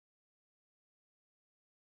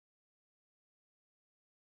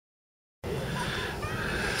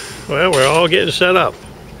Well, we're all getting set up.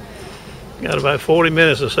 Got about 40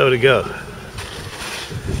 minutes or so to go.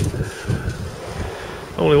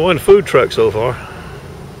 Only one food truck so far.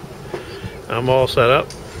 I'm all set up.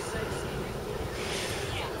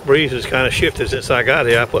 Breeze has kind of shifted since I got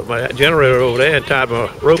here. I put my generator over there and tied my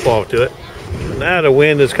rope off to it. Now the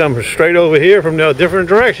wind is coming straight over here from a different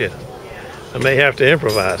direction. I may have to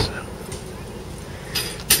improvise.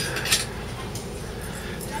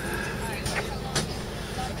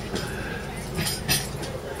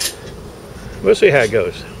 We'll see how it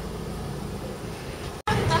goes.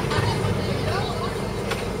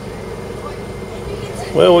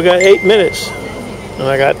 Well, we got 8 minutes and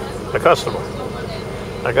I got a customer.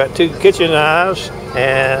 I got 2 kitchen knives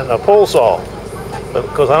and a pole saw,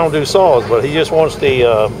 because I don't do saws, but he just wants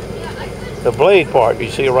the blade part.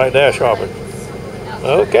 You see it right there sharpened.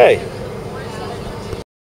 Okay.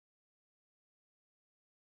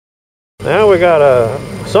 Now we got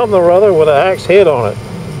something or other with an axe head on it.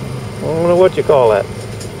 I don't know what you call that.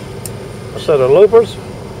 A set of loopers,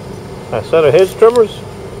 a set of hedge trimmers,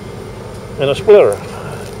 and a splitter.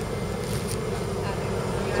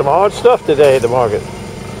 Some odd stuff today at the market.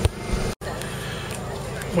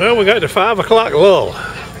 Well, we got the 5 o'clock lull.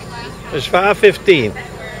 It's 5:15.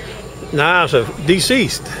 Knives have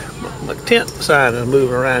deceased. My tent sign is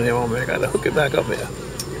moving around here on me. I got to hook it back up here.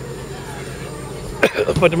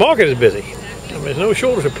 But the market is busy. I mean, there's no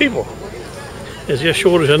shortage of people. There's just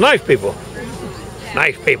shortage of knife people.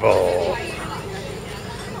 Knife people.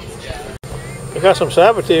 We got some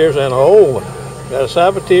saboteurs and an old one. Got a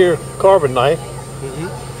saboteur carbon knife.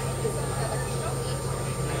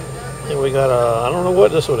 And we got a, I don't know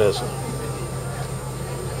what this one is.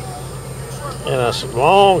 And a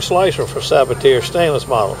long slicer for saboteur stainless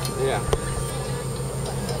model. Yeah.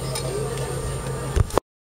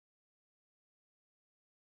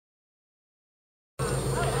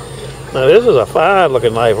 Now this is a fine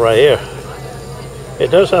looking knife right here.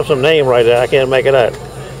 It does have some name right there. I can't make it out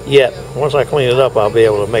yet. Once I clean it up, I'll be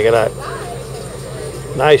able to make it out.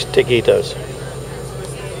 Nice taquitos.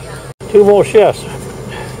 2 more chefs.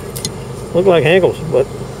 Look like Henkel's, but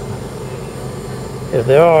if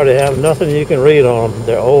they are, they have nothing you can read on them.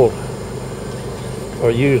 They're old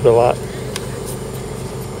or used a lot.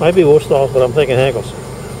 Might be Wusthof, but I'm thinking Henkel's.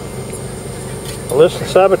 Well,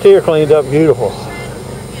 this saboteur cleaned up beautiful.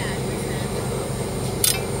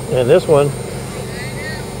 And this one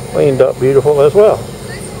cleaned up beautiful as well.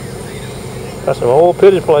 Got some old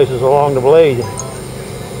pitted places along the blade.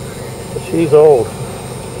 But she's old.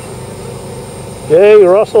 J.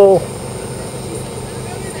 Russell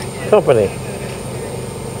Company.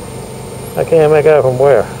 I can't make out from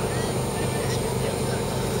where.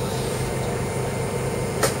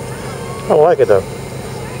 I like it though.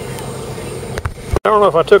 I don't know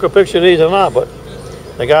if I took a picture of these or not, but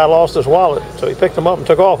the guy lost his wallet, so he picked them up and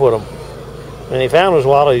took off with them. And he found his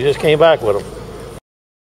wallet, he just came back with them.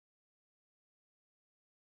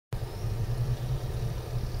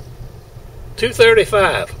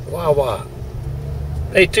 $2.35, wow.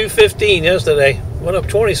 Paid $2.15 yesterday, went up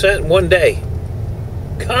 20 cents in one day.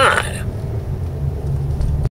 God.